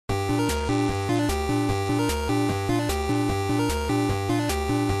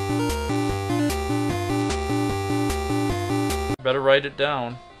Better write it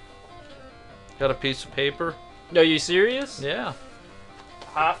down. Got a piece of paper? Are you serious? Yeah.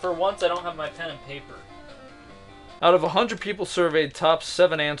 For once, I don't have my pen and paper. Out of 100 people surveyed, top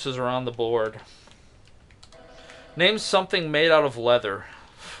 7 answers are on the board. Name something made out of leather.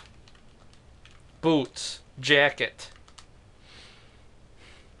 Boots. Jacket.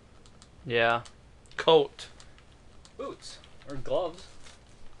 Yeah. Coat. Boots. Or gloves.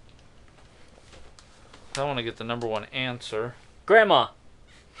 I want to get the number 1 answer. Grandma.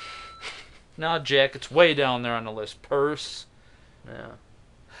 Now jacket's way down there on the list. Purse. Yeah.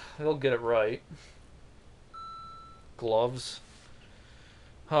 They'll get it right. Gloves.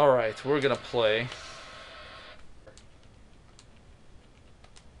 Alright, we're going to play.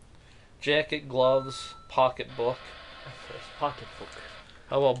 Jacket, gloves, pocketbook. Pocketbook.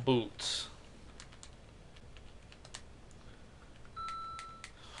 How about boots?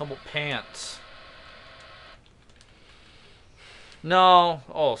 How about pants? No.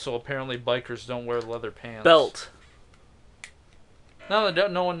 Oh, so apparently bikers don't wear leather pants. Belt. No, they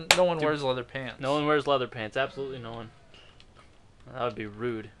don't. No one wears leather pants. No one wears leather pants. Absolutely no one. That would be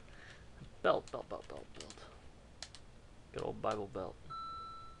rude. Belt. Good old Bible belt.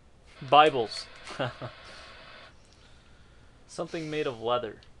 Bibles. Something made of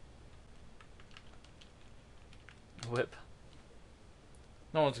leather. Whip.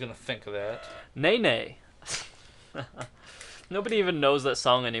 No one's gonna think of that. Nay. Nobody even knows that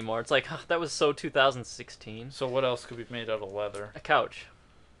song anymore. It's like, that was so 2016. So what else could be made out of leather? A couch.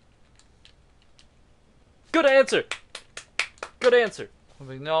 Good answer. Good answer. I'm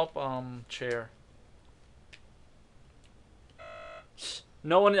like, nope. Chair.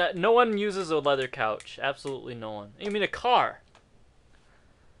 No one uses a leather couch. Absolutely no one. You mean a car?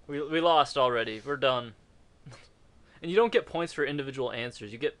 We lost already. We're done. And you don't get points for individual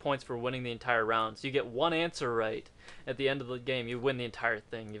answers. You get points for winning the entire round. So you get one answer right at the end of the game. You win the entire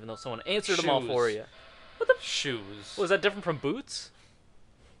thing, even though someone answered them all for you. What the? Shoes. Was that different from boots?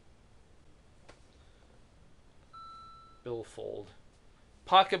 Billfold.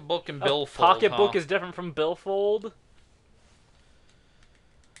 Pocketbook and billfold. Pocketbook is different from billfold?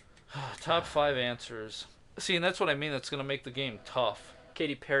 Top 5 answers. See, and that's what I mean. That's going to make the game tough.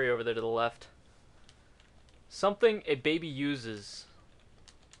 Katy Perry over there to the left. Something a baby uses.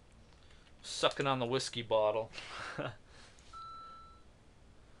 Sucking on the whiskey bottle.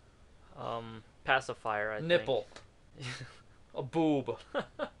 Pacifier, I think. Nipple. A boob.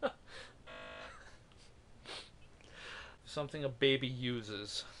 Something a baby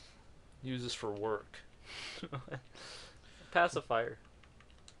uses. Uses for work. Pacifier.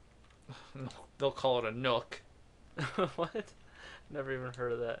 No, they'll call it a nook. What? Never even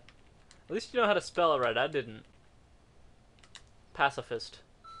heard of that. At least you know how to spell it right. I didn't. Pacifist.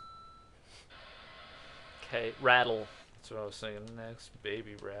 Okay, rattle. That's what I was saying next.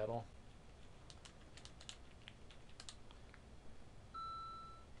 Baby rattle.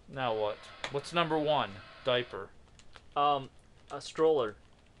 Now what? What's number 1? Diaper. A stroller.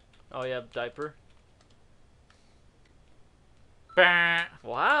 Oh yeah, diaper. Bah!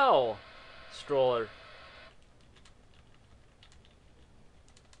 Wow. Stroller.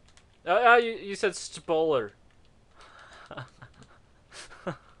 You said spoiler.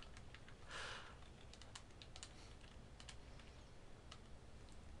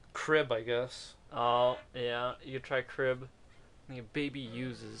 Crib, I guess. Oh, yeah. You could try crib. A baby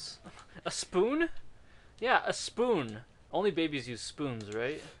uses. A spoon? Yeah, a spoon. Only babies use spoons,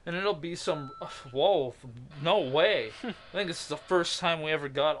 right? And it'll be some... Whoa. No way. I think it's the first time we ever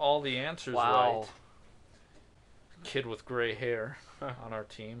got all the answers right. Kid with gray hair on our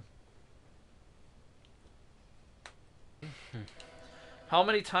team. How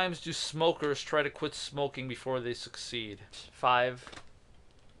many times do smokers try to quit smoking before they succeed? 5.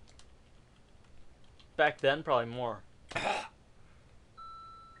 Back then, probably more.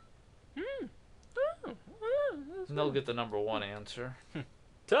 And they'll get the number 1 answer.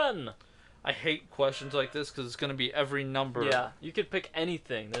 10. I hate questions like this because it's going to be every number. Yeah, you could pick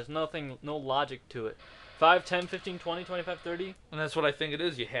anything. There's no logic to it. 5, 10, 15, 20, 25, 30. And that's what I think it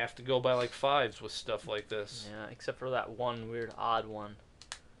is. You have to go by like 5s with stuff like this. Yeah, except for that one weird odd one.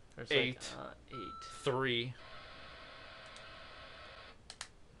 There's 8. Like, 8. 3.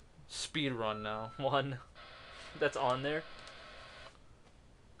 Speed run now. 1. That's on there.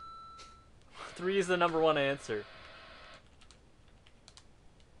 3 is the number 1 answer.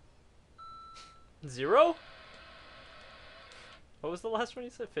 0? What was the last one you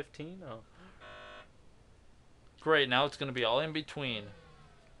said? 15? Oh. Great, now it's going to be all in between.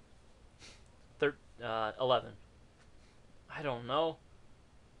 11. I don't know.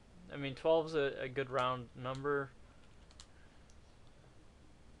 I mean, 12's a good round number.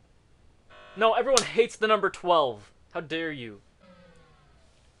 No, everyone hates the number 12. How dare you?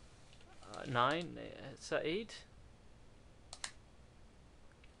 9? It's 8?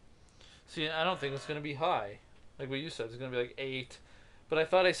 See, I don't think it's going to be high. Like what you said, it's going to be like 8. But I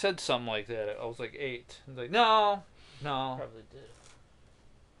thought I said something like that. I was like 8. It's like, no. Probably did.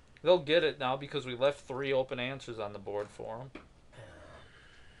 They'll get it now because we left 3 open answers on the board for them.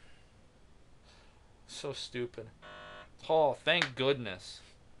 So stupid. Oh, thank goodness.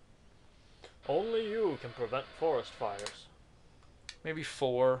 Only you can prevent forest fires. Maybe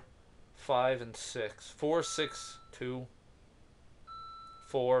 4, 5, and 6. 4, 6, 2,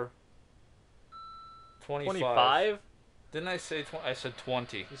 4, 25. 25? Didn't I say 20? I said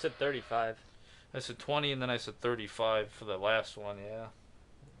 20. You said 35. I said 20 and then I said 35 for the last one, yeah.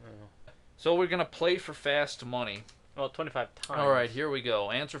 Oh. So we're going to play for fast money. Well, 25 times. Alright, here we go.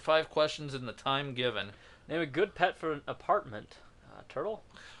 Answer 5 questions in the time given. Name a good pet for an apartment. Turtle?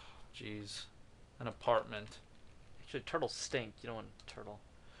 Jeez. An apartment. Actually, turtles stink. You don't want a turtle.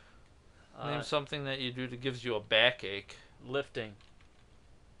 Name something that you do that gives you a backache. Lifting.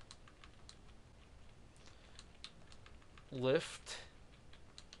 Lift.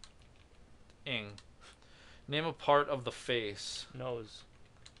 Ing. Name a part of the face. Nose.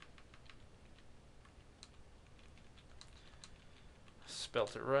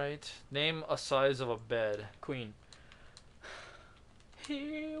 Spelt it right. Name a size of a bed. Queen.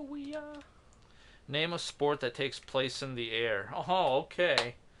 Here we are. Name a sport that takes place in the air. Oh,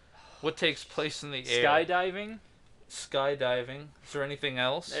 okay. What takes place in the air? Skydiving? Skydiving. Is there anything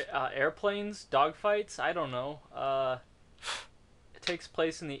else? Airplanes? Dogfights? I don't know. It takes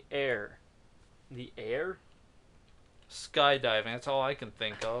place in the air. The air? Skydiving. That's all I can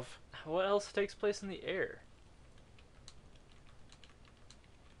think of. What else takes place in the air?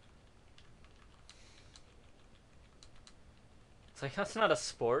 It's like, that's not a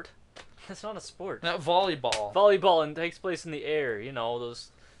sport. That's not a sport. Not volleyball. Volleyball and takes place in the air. You know, those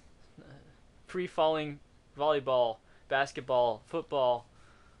free-falling volleyball, basketball, football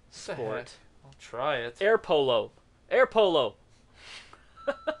sport. I'll try it. Air polo. Air polo.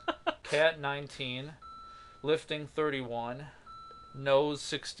 Cat 19. Lifting 31. Nose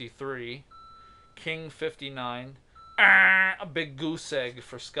 63. King 59. A big goose egg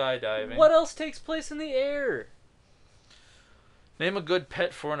for skydiving. What else takes place in the air? Name a good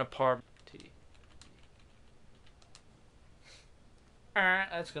pet for an apartment.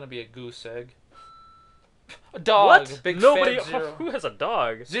 That's gonna be a goose egg. A dog. What? Big Nobody. fat 0. Who has a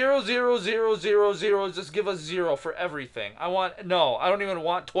dog? 0, 0, 0, 0, 0. Just give us 0 for everything. I don't even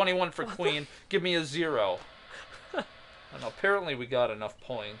want 21 for queen. Give me a 0. And apparently we got enough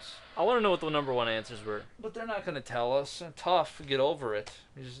points. I want to know what the number 1 answers were. But they're not gonna tell us. Tough. Get over it.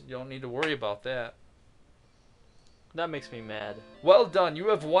 You don't need to worry about that. That makes me mad. Well done. You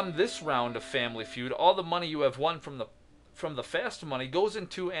have won this round of Family Feud. All the money you have won from the fast money goes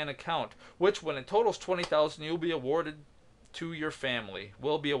into an account, which when it totals 20,000, you'll be awarded to your family.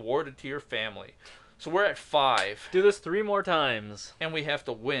 Will be awarded to your family. So we're at 5. Do this 3 more times. And we have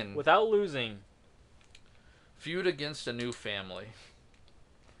to win. Without losing. Feud against a new family.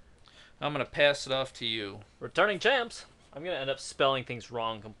 I'm going to pass it off to you. Returning champs. I'm going to end up spelling things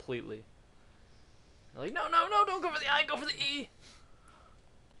wrong completely. Like, no, don't go for the I, go for the E.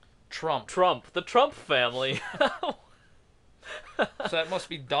 Trump. The Trump family. So that must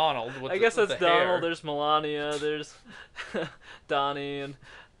be Donald. I guess that's Donald. Hair. There's Melania. There's Donnie. And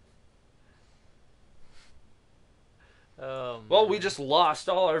well, we just lost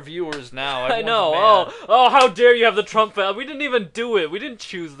all our viewers now. I know. Mad. Oh, how dare you have the Trump family? We didn't even do it. We didn't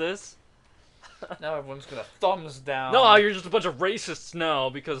choose this. Now everyone's gonna thumbs down. No, you're just a bunch of racists now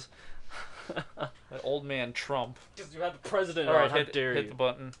because. That old man Trump. Because you have the president. All right, how dare you? hit the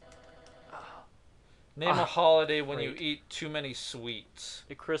button. Name a holiday when you eat too many sweets.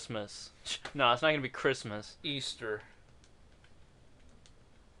 Christmas. No, it's not gonna be Christmas. Easter.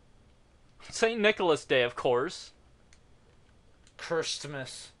 St. Nicholas Day, of course.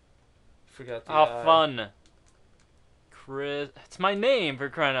 Christmas. Forgot the Oh, fun. It's my name, for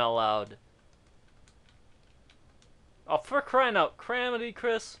crying out loud. Oh, for crying out, Cramity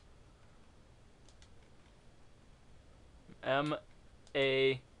Chris.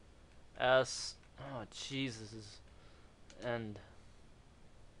 M-A-S. Oh, Jesus. And.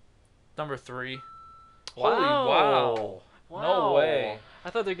 Number 3. Wow. Holy wow. No way. I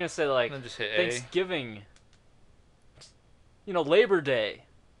thought they were going to say, like, Then just hit Thanksgiving. You know, Labor Day.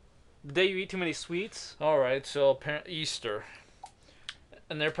 The day you eat too many sweets. Alright, so Easter.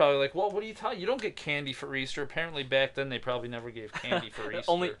 And they're probably like, well, what are you talking? You don't get candy for Easter. Apparently back then they probably never gave candy for Easter.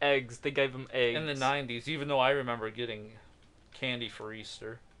 Only eggs. They gave them eggs. In the 90s, even though I remember getting candy for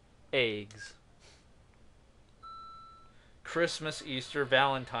Easter. Eggs. Christmas, Easter,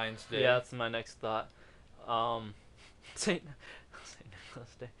 Valentine's Day. Yeah, that's my next thought. Saint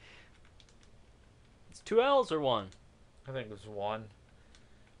Nicholas Day. It's 2 L's or 1? I think it was 1.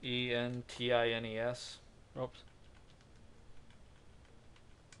 Entines. Oops.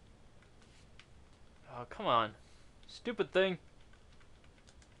 Oh, come on. Stupid thing.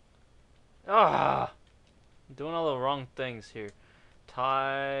 Ah! I'm doing all the wrong things here.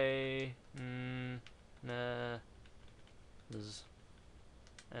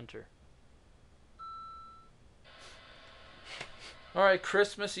 Enter. Alright,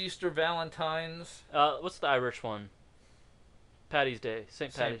 Christmas, Easter, Valentine's. What's the Irish one? Paddy's Day.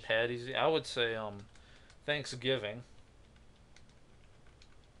 St. Paddy's. St. Paddy's. I would say Thanksgiving.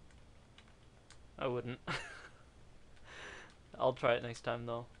 I wouldn't. I'll try it next time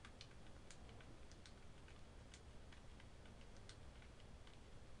though.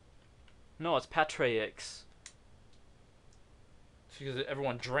 No, it's Patriarchs. Because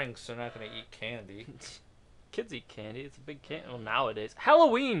everyone drinks, they're not going to eat candy. Kids eat candy. It's a big candy. Well, nowadays.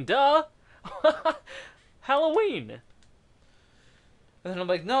 Halloween, duh! Halloween! And then I'm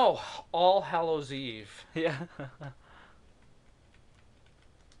like, no, All Hallows Eve. Yeah.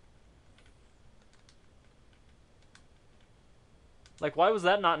 Like, why was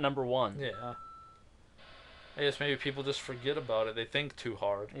that not number 1? Yeah. I guess maybe people just forget about it. They think too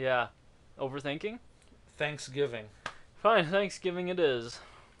hard. Yeah. Overthinking? Thanksgiving. Fine, Thanksgiving it is.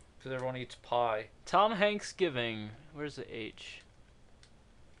 Because everyone eats pie. Tom Hanks Giving. Where's the H?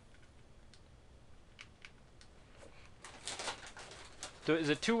 Is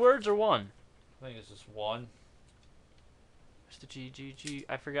it 2 words or 1? I think it's just 1. Where's the G?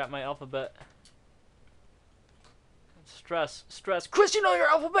 I forgot my alphabet. Stress. Chris, you know your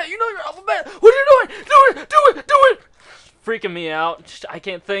alphabet! You know your alphabet! What are you doing? Do it! Freaking me out. I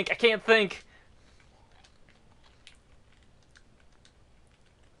can't think.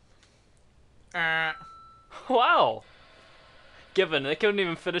 Wow. Given. They couldn't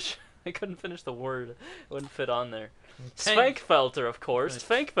even finish. They couldn't finish the word. It wouldn't fit on there. Spankfelter, of course.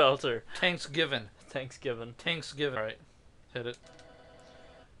 Spankfelter. Thanksgiving. Thanksgiving. Alright. Hit it.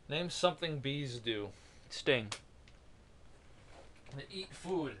 Name something bees do. Sting. They eat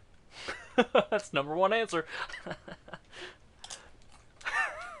food. That's number 1 answer. I'm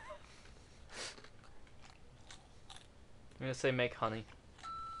gonna say make honey.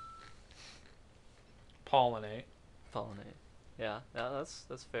 Pollinate. Yeah, that's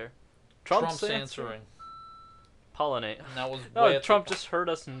fair. Trump's answering. Pollinate. And that was No, Trump just heard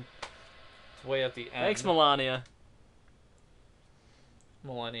us and. It's way at the end. Thanks, Melania.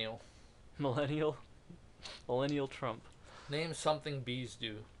 Millennial. Millennial Trump. Name something bees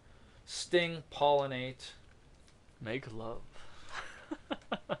do. Sting, pollinate. Make love.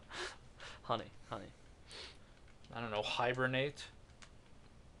 Honey. I don't know, hibernate.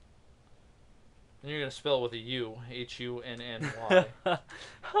 And you're going to spell it with a U. Hunny.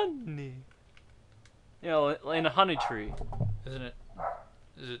 Honey. You know, in a honey tree. Isn't it?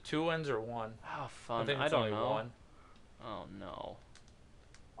 Is it 2 N's or 1? Oh, fun. I think I it's don't only know. 1. Oh, no.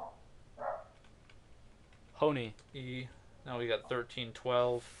 Honey. E. Now we got 13,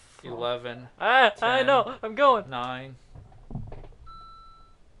 12, 11. I 10, know. I'm going. 9.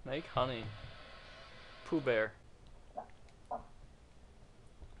 Make honey. Pooh Bear.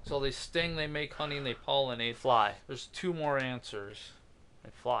 So they sting, they make honey, and they pollinate. Fly. There's 2 more answers.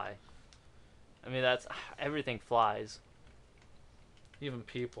 They fly. I mean, that's everything flies. Even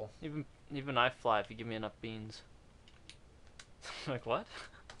people. Even I fly if you give me enough beans. Like what?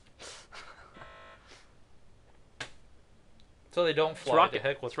 So they don't fly. Rocket. To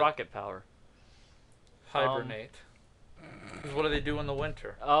heck with It's rocket power. Hibernate. 'Cause what do they do in the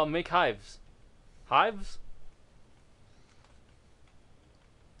winter? Make hives. Hives?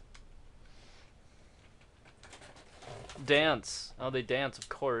 Dance. Oh, they dance, of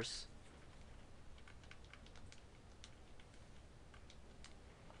course.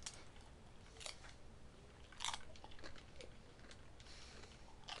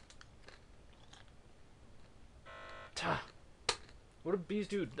 What do bees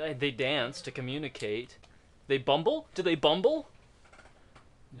do? They dance to communicate. They bumble? Do they bumble?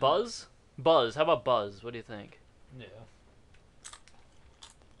 Yeah. Buzz? Buzz. How about buzz? What do you think? Yeah.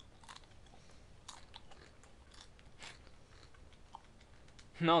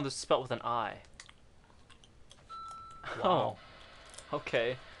 No, this is spelled with an I. Wow. Oh.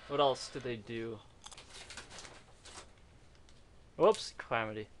 Okay. What else do they do? Whoops.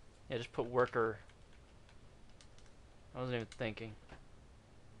 Calamity. Yeah, just put worker. I wasn't even thinking.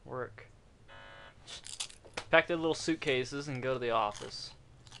 Work. Pack their little suitcases and go to the office.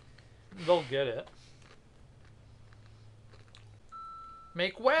 They'll get it.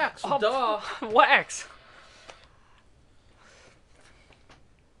 Make wax. Oh, Duh. wax.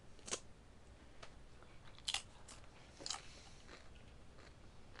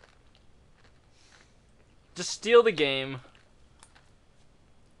 Just steal the game.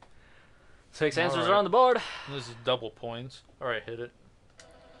 6 answers are on the board. This is double points. Alright, hit it.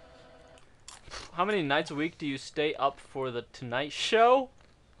 How many nights a week do you stay up for the Tonight Show?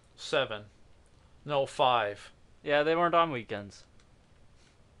 7. No, 5. Yeah, they weren't on weekends.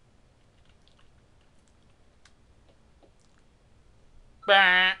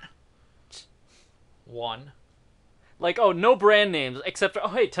 Bah. 1. Like, oh, no brand names except for, oh,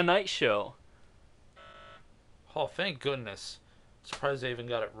 hey, Tonight Show. Oh, thank goodness. Surprised they even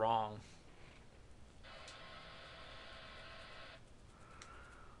got it wrong.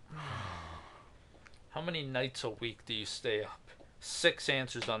 How many nights a week do you stay up? 6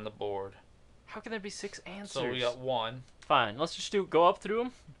 answers on the board. How can there be 6 answers? So we got 1. Fine, let's just go up through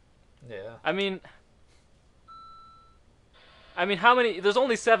them. Yeah. I mean, how many? There's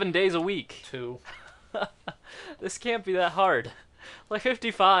only 7 days a week. 2. This can't be that hard. Like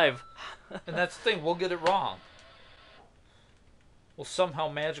 55. And that's the thing, we'll get it wrong. We'll somehow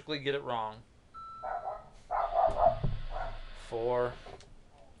magically get it wrong. 4.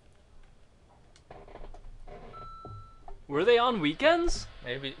 Were they on weekends?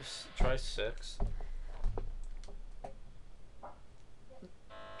 Maybe try 6.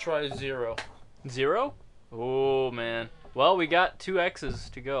 Try 0. 0? Oh, man. Well, we got 2 X's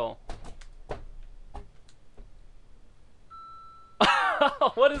to go.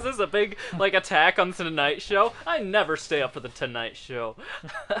 What is this, a big, like, attack on the Tonight Show? I never stay up for the Tonight Show.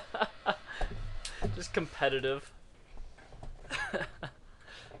 Just competitive.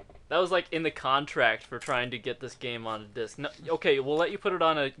 That was, like, in the contract for trying to get this game on a disc. No, okay, we'll let you put it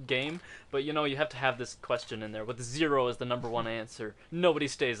on a game, but, you know, you have to have this question in there with 0 as the #1 answer. Nobody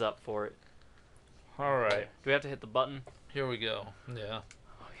stays up for it. Alright. Do we have to hit the button? Here we go. Yeah.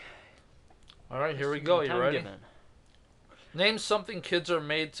 Okay. Alright, here we go. You Time ready? given. Name something kids are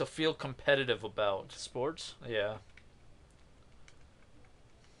made to feel competitive about. Sports? Yeah.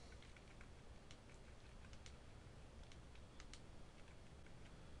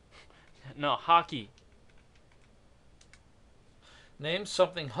 No, hockey. Name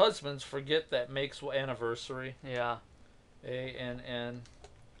something husbands forget that makes anniversary. Yeah. ANNIV.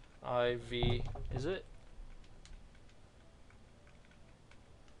 Is it?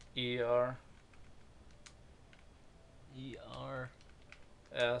 ER. ER.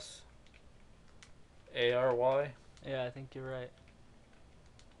 SARY. Yeah, I think you're right.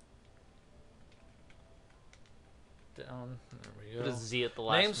 Down. There we go. Put a Z at the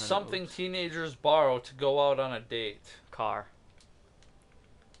last Name minute. something Oops. teenagers borrow to go out on a date. Car.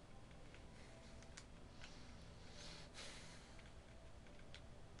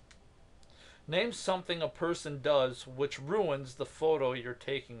 Name something a person does which ruins the photo you're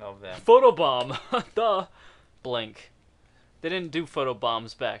taking of them. Photobomb. Duh. Blank. They didn't do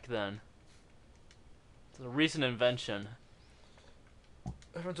photobombs back then. It's a recent invention.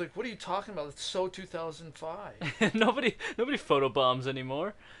 Everyone's like, what are you talking about? It's so 2005. nobody photobombs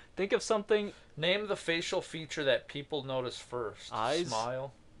anymore. Think of something. Name the facial feature that people notice first. Eyes?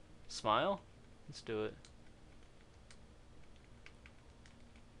 Smile. Smile? Let's do it.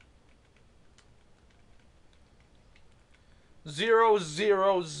 Zero,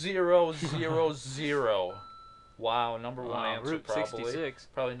 zero, zero, zero, zero. Wow, #1 answer Route probably. 66.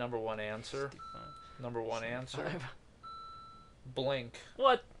 Probably #1 answer. 65. #1 answer. 65. Blink.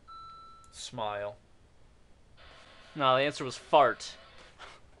 What? Smile. No, the answer was fart.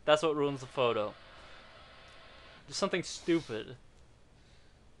 That's what ruins the photo. Just something stupid.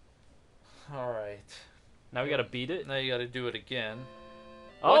 Alright. Now we gotta beat it? Now you gotta do it again.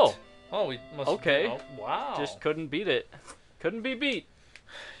 Oh! What? Oh, we must Okay. Oh, wow. Just couldn't beat it. Couldn't be beat.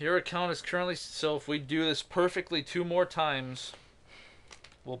 Your account is currently... So if we do this perfectly 2 more times,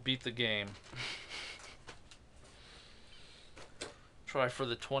 we'll beat the game. Try for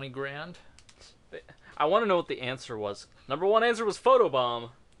the 20 grand. I want to know what the answer was. #1 answer was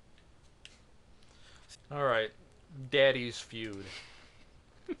photobomb. Alright. Daddy's Feud.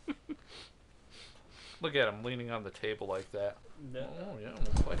 Look at him leaning on the table like that. No. Oh, yeah,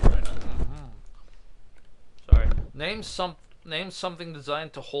 we'll play right now. Sorry. Name something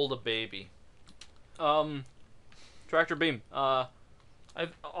designed to hold a baby. Tractor beam. All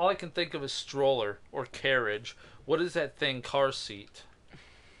I can think of is stroller or carriage. What is that thing? Car seat.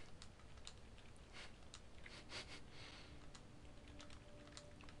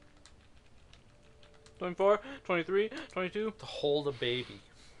 $24, $23, $22. To hold a baby.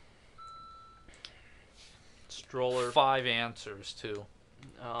 stroller. 5 answers too.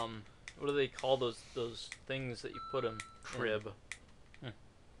 What do they call those things that you put them? Crib.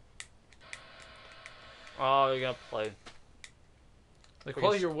 Oh, you're gonna play. Like,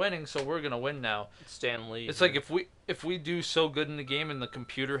 well, you're winning, so we're gonna win now. Stan Lee. It's like if we do so good in the game and the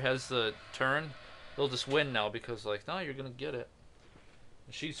computer has the turn, they'll just win now because like, no, you're gonna get it.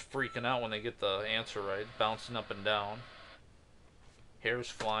 And she's freaking out when they get the answer right, bouncing up and down. Hair's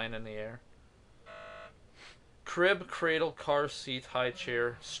flying in the air. Crib, cradle, car seat, high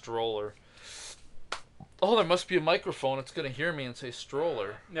chair, stroller. Oh, there must be a microphone. It's gonna hear me and say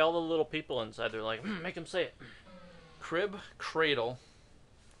stroller. Yeah, all the little people inside, they're like, make him say it. Crib, cradle,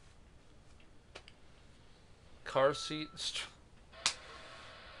 car seat.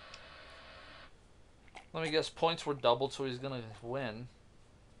 Let me guess. Points were doubled, so he's gonna win.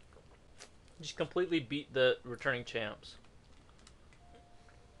 Just completely beat the returning champs.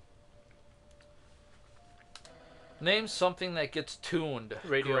 Name something that gets tuned.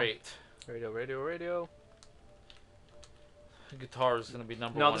 Radio. Great. Radio. Guitar is going to be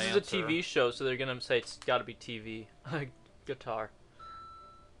number No, one this answer. is a TV show, so they're going to say it's got to be TV. Guitar.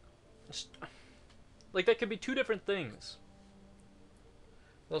 Like, that could be 2 different things.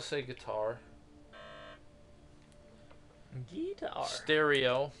 They'll say guitar. Guitar.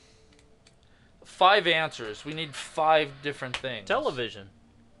 Stereo. 5 answers. We need 5 different things. Television.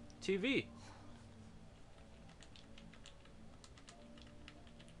 TV.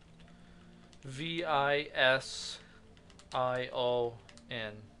 VISION.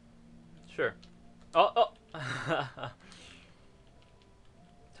 Sure. Oh.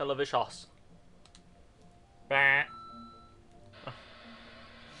 Television.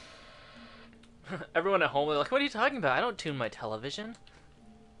 Everyone at home, they're like, what are you talking about? I don't tune my television.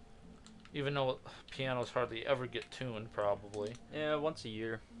 Even though pianos hardly ever get tuned, probably. Yeah, once a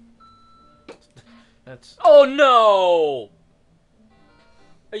year. That's. Oh no!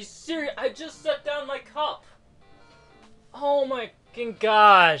 Are you serious? I just set down my cup. Oh my fucking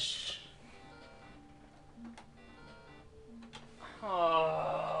gosh.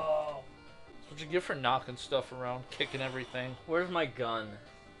 Oh. That's what you get for knocking stuff around, kicking everything. Where's my gun?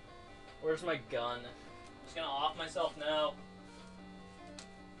 Where's my gun? I'm just gonna off myself now.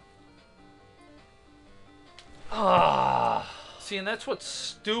 Ah. See, and that's what's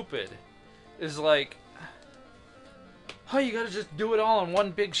stupid. Is like, oh, you gotta just do it all in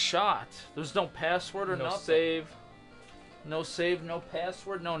one big shot. There's no password or No nothing. save. No save, no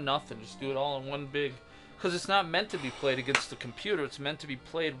password, no nothing. Just do it all in one big. Because it's not meant to be played against the computer. It's meant to be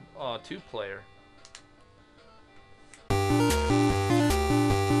played 2-player.